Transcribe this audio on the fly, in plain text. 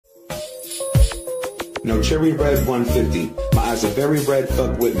No cherry red 150. My eyes are very red,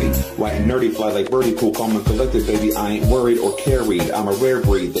 fuck with me. White and nerdy, fly like birdie, cool, calm and collected, baby. I ain't worried or carried. I'm a rare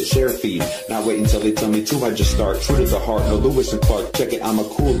breed that share feed. Not wait until they tell me to, I just start. True to the heart, no Lewis and Clark. Check it, I'm a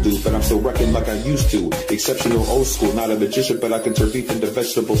cool dude, but I'm still wrecking like I used to. Exceptional old school, not a magician, but I can turn beef into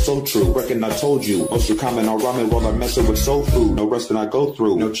vegetables, so true. Reckon I told you. Most are comment on ramen while I'm messing with soul food. No rest I go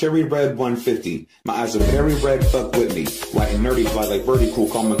through. No cherry red 150. My eyes are very red, fuck with me. White and nerdy, fly like birdie, cool,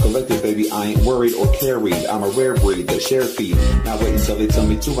 calm and collected, baby. I ain't worried or carried. I'm a rare breed that share feed. Not wait until they tell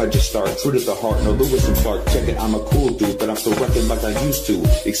me to, I just start. True to the heart, no Lewis and Clark. Check it, I'm a cool dude, but I'm still wrecking like I used to.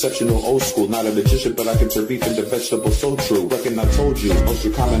 Exceptional old school, not a magician, but I can turn beef into vegetables, so true. Reckon I told you. Most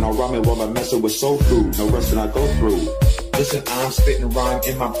are comment on ramen while I'm messing with soul food. No rest I go through. Listen, I'm spitting rhyme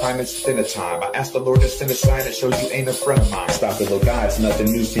in my prime, it's thin a time. I asked the Lord to send a sign that shows you ain't a friend of mine. Stop it, little guy, it's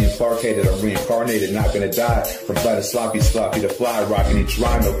nothing new, seeing Clark hated or reincarnated, not gonna die. From fly to sloppy to fly, rocking each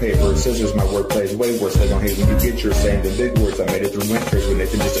rhyme, no paper and scissors, my wordplay is way worse. They gon' hate when you get yours, saying the big words. I made it through winters when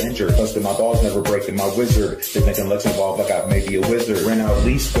Nathan just injured. Busted my balls, never breaking my wizard. They thinking let's involve like I may be a wizard. Ran out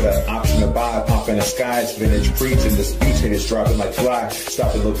lease with an option to buy, pop in the skies, vintage preaching, the speech haters dropping like fly.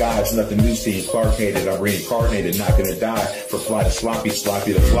 Stop it, little guy, it's nothing new, seeing Clark hated, I'm reincarnated, not gonna die. From fly to sloppy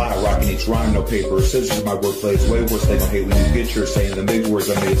to fly, rocking each rhyme, no paper or scissors, my wordplay is way worse. They gon' hate when you get yours, saying the big words.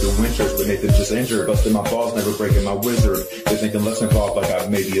 I made it through winters but Nathan just injured. Busted my balls, never breaking my wizard. They thinking let's involve like I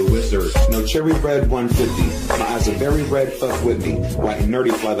may be a wizard. No cherry red 150. My eyes are very red, fuck with me. White and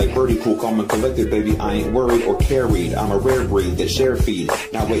nerdy, fly like birdie, cool, calm and collected, baby. I ain't worried or carried. I'm a rare breed that share feed.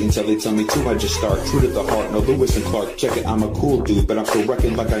 Not wait until they tell me to, I just start. True to the heart, no Lewis and Clark. Check it, I'm a cool dude, but I'm still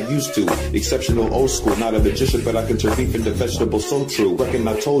wrecking like I used to. Exceptional old school, not a magician, but I can turn beef into vegetables, so true. Reckon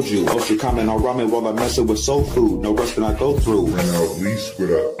I told you. Most are comment on ramen while I'm messing with soul food. No rest I go through. Ran out lease with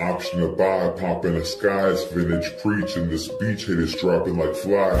an option to buy, pop in the skies, vintage preaching, the speech haters dropping like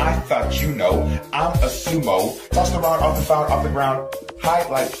fly. I thought you know, I'm a sumo, tossed around off the found off the ground, high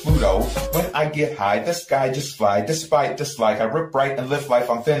like Pluto. When I get high, the sky just fly, despite dislike. I rip right and live life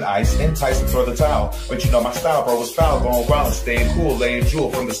on thin ice, entice and throw the towel. But you know my style, bro, was foul, going wild and staying cool, laying jewel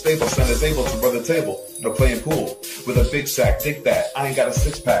from the stable, son is able to run the table. No playing pool with a big sack, dig that. I ain't got a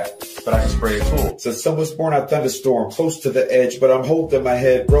six pack, but I can spray it cool. Since sun was born, I thunderstorm, close to the edge, but I'm holding my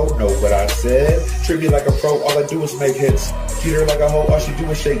head, bro. Know what I said? Treat me like a pro, all I do is make hits. Treat her like a hoe, all she do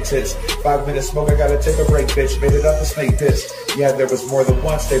is shake tits. 5 minutes smoke, I gotta take a break, bitch. Made it up a snake piss. Yeah, there was more than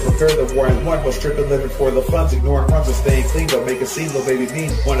once. They prepared the war and one was stripping, living for the funds, ignoring runs and staying clean. Don't make a scene, little baby mean.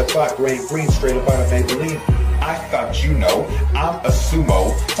 1 o'clock, rain green, straight up out of Maybelline. I thought you know, I'm a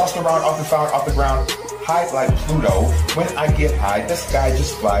sumo, tossed around off the found off the ground, high like Pluto. When I get high, the sky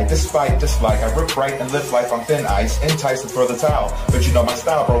just fly, despite dislike. I rip right and live life on thin ice, entice and throw the towel. But you know my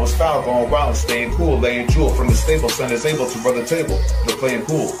style, bro, was foul, going wild and staying cool, laying jewel from the stable, son is able to run the table. No playing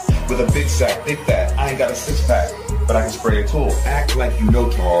pool with a big sack, dig that. I ain't got a six pack, but I can spray a tool. Act like you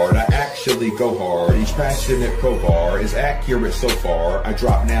know hard, I actually go hard. Each passionate crowbar is accurate so far. I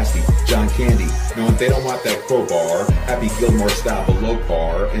drop nasty, John Candy, knowing they don't want that crowbar. Happy Gilmore style below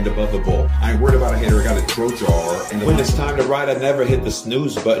par and above the bull. I ain't worried about a hater, I got a throw jar. And when it's time to ride, I never hit the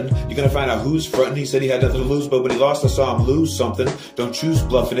snooze button. You're gonna find out who's frontin'. He said he had nothing to lose, but when he lost, I saw him lose something. Don't choose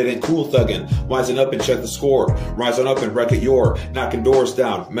bluffing, it ain't cool thuggin'. Wising up and check the score. Rise on up and wreck it your. Knocking doors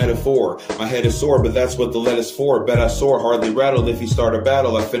down, metaphor. My head is sore, but that's what the lead is for. Bet I soar, hardly rattled. If you start a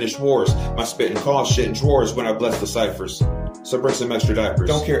battle, I finish wars. My spittin' calls shit in drawers when I bless the ciphers. So bring some extra diapers.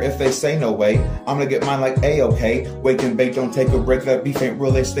 Don't care if they say no way. I'm gonna get mine like A-okay. Wake and bake, don't take a break. That beef ain't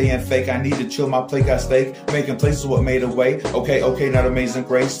real, they staying fake. I need to chill, my plate got steak. Making places what made a way. Okay, not amazing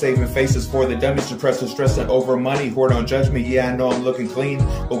grace. Saving faces for the dummies, depressed and stressing over money. Whore don't judge me, yeah, I know I'm looking clean,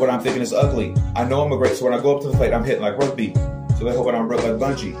 but what I'm thinking is ugly. I know I'm a great, so when I go up to the plate, I'm hitting like rugby. So they hoping I'm real like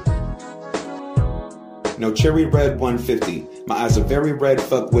bungee. No cherry red 150. My eyes are very red,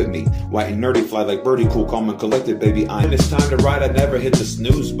 fuck with me. White and nerdy, fly like birdie, cool, calm and collected, baby. When it's time to ride, I never hit the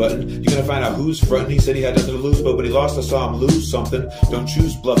snooze button. You're gonna find out who's frontin'. He said he had nothing to lose, but when he lost, I saw him lose something. Don't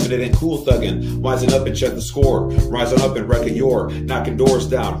choose bluffing, it ain't cool thuggin'. Wising up and check the score. Rise on up and wreck it your. Knocking doors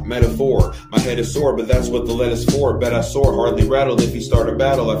down, metaphor. My head is sore, but that's what the lead is for. Bet I soar, hardly rattled. If you start a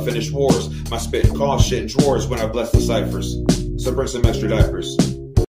battle, I finish wars. My spittin' calls shit in drawers when I bless the ciphers. So bring some extra diapers.